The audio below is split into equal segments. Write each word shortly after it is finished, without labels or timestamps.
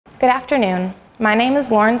Good afternoon. My name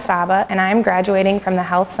is Lauren Staba, and I am graduating from the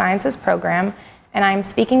Health Sciences program, and I am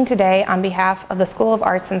speaking today on behalf of the School of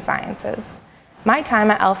Arts and Sciences. My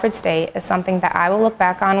time at Alfred State is something that I will look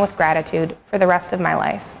back on with gratitude for the rest of my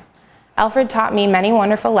life. Alfred taught me many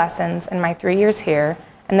wonderful lessons in my 3 years here,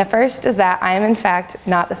 and the first is that I am in fact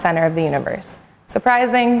not the center of the universe.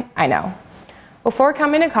 Surprising, I know. Before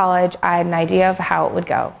coming to college, I had an idea of how it would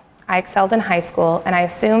go. I excelled in high school, and I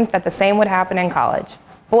assumed that the same would happen in college.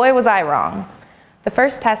 Boy, was I wrong. The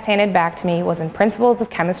first test handed back to me was in Principles of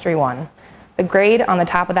Chemistry 1. The grade on the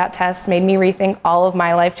top of that test made me rethink all of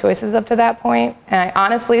my life choices up to that point, and I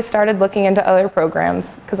honestly started looking into other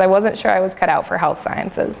programs because I wasn't sure I was cut out for health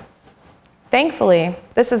sciences. Thankfully,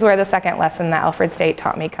 this is where the second lesson that Alfred State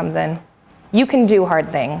taught me comes in. You can do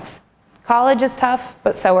hard things. College is tough,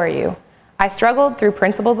 but so are you. I struggled through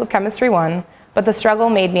Principles of Chemistry 1, but the struggle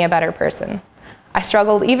made me a better person. I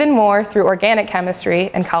struggled even more through organic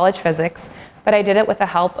chemistry and college physics, but I did it with the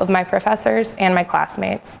help of my professors and my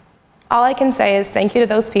classmates. All I can say is thank you to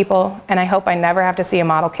those people, and I hope I never have to see a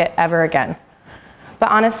model kit ever again.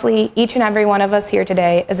 But honestly, each and every one of us here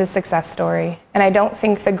today is a success story, and I don't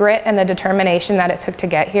think the grit and the determination that it took to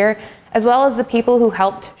get here, as well as the people who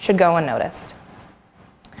helped, should go unnoticed.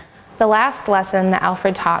 The last lesson that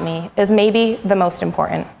Alfred taught me is maybe the most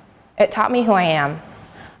important. It taught me who I am.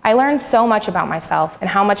 I learned so much about myself and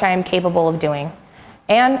how much I am capable of doing.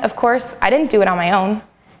 And of course, I didn't do it on my own.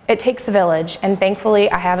 It takes a village, and thankfully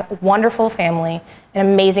I have a wonderful family and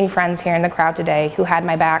amazing friends here in the crowd today who had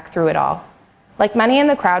my back through it all. Like many in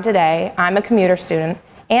the crowd today, I'm a commuter student,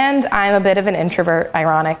 and I'm a bit of an introvert,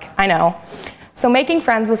 ironic, I know. So making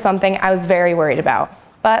friends was something I was very worried about.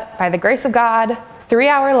 But by the grace of God,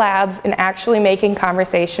 3-hour labs and actually making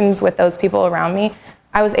conversations with those people around me,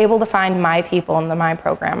 I was able to find my people in my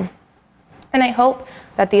program. And I hope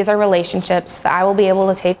that these are relationships that I will be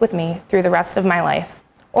able to take with me through the rest of my life,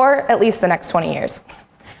 or at least the next 20 years.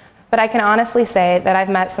 But I can honestly say that I've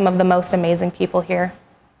met some of the most amazing people here.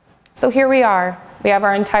 So here we are. We have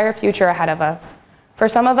our entire future ahead of us. For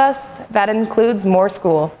some of us, that includes more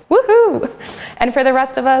school. Woohoo! And for the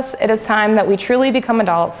rest of us, it is time that we truly become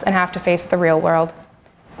adults and have to face the real world.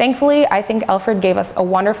 Thankfully, I think Alfred gave us a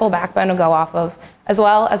wonderful backbone to go off of, as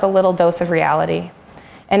well as a little dose of reality.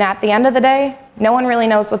 And at the end of the day, no one really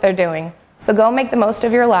knows what they're doing. So go make the most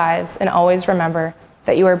of your lives, and always remember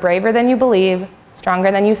that you are braver than you believe, stronger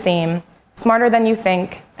than you seem, smarter than you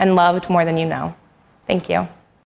think, and loved more than you know. Thank you.